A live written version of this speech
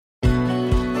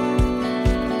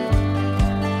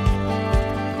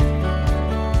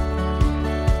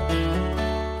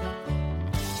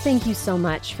Thank you so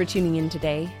much for tuning in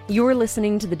today. You're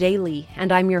listening to The Daily,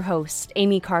 and I'm your host,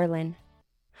 Amy Carlin.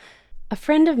 A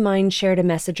friend of mine shared a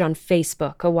message on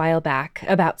Facebook a while back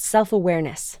about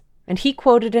self-awareness, and he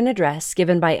quoted an address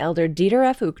given by Elder Dieter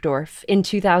F. Uchtdorf in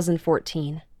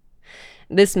 2014.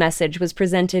 This message was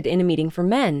presented in a meeting for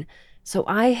men, so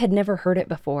I had never heard it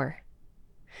before.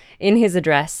 In his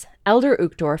address, Elder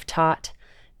Uchtdorf taught,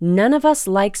 "None of us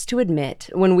likes to admit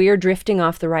when we are drifting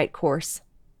off the right course.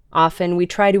 Often we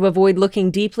try to avoid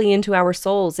looking deeply into our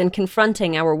souls and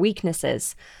confronting our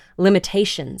weaknesses,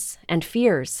 limitations, and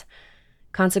fears.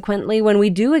 Consequently, when we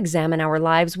do examine our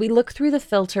lives, we look through the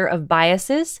filter of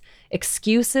biases,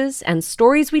 excuses, and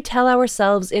stories we tell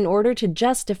ourselves in order to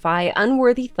justify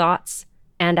unworthy thoughts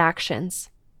and actions."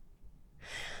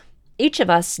 Each of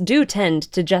us do tend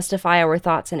to justify our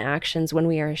thoughts and actions when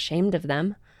we are ashamed of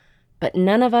them, but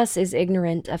none of us is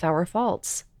ignorant of our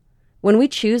faults. When we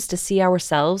choose to see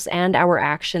ourselves and our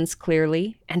actions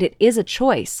clearly, and it is a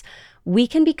choice, we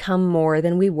can become more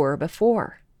than we were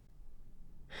before.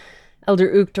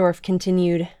 Elder Uchtdorf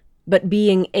continued, "But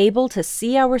being able to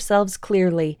see ourselves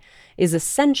clearly is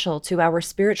essential to our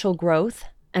spiritual growth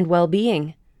and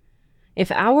well-being.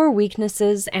 If our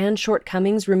weaknesses and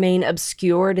shortcomings remain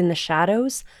obscured in the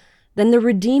shadows, then the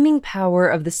redeeming power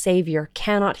of the Savior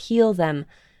cannot heal them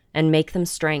and make them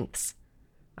strengths.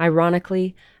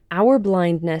 Ironically, our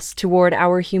blindness toward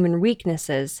our human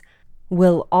weaknesses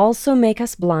will also make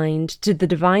us blind to the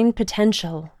divine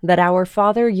potential that our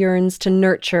Father yearns to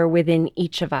nurture within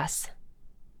each of us."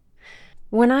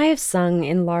 When I have sung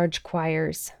in large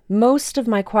choirs, most of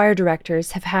my choir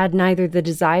directors have had neither the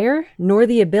desire nor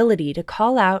the ability to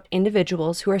call out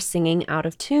individuals who are singing out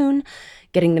of tune,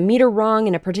 getting the meter wrong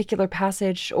in a particular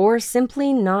passage, or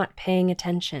simply not paying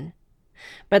attention.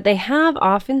 But they have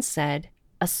often said,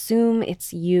 "Assume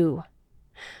it's you."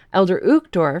 Elder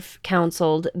Uchtdorf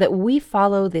counseled that we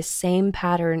follow this same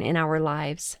pattern in our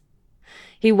lives.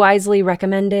 He wisely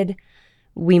recommended,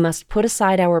 "We must put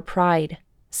aside our pride,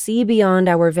 see beyond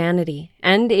our vanity,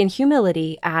 and in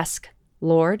humility ask,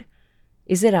 'Lord,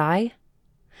 is it I?'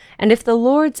 And if the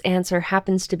Lord's answer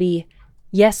happens to be,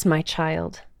 'Yes, my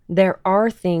child, there are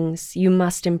things you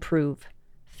must improve,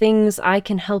 things I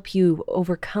can help you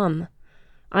overcome,'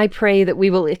 I pray that we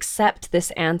will accept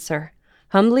this answer,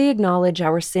 humbly acknowledge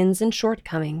our sins and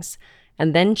shortcomings,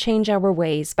 and then change our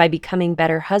ways by becoming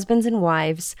better husbands and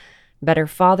wives, better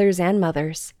fathers and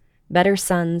mothers, better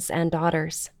sons and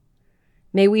daughters.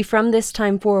 May we from this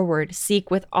time forward seek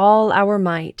with all our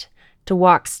might to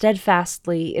walk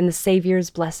steadfastly in the Savior's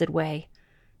blessed way,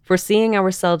 for seeing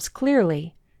ourselves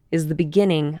clearly is the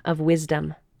beginning of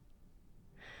wisdom."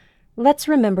 Let's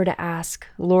remember to ask,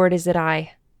 "Lord, is it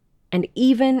I?" And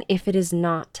even if it is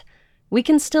not, we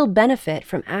can still benefit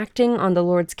from acting on the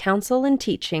Lord's counsel and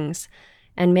teachings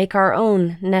and make our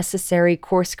own necessary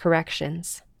course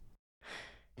corrections.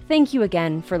 Thank you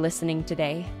again for listening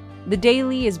today. The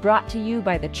Daily is brought to you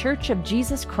by The Church of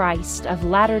Jesus Christ of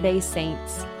Latter-day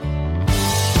Saints.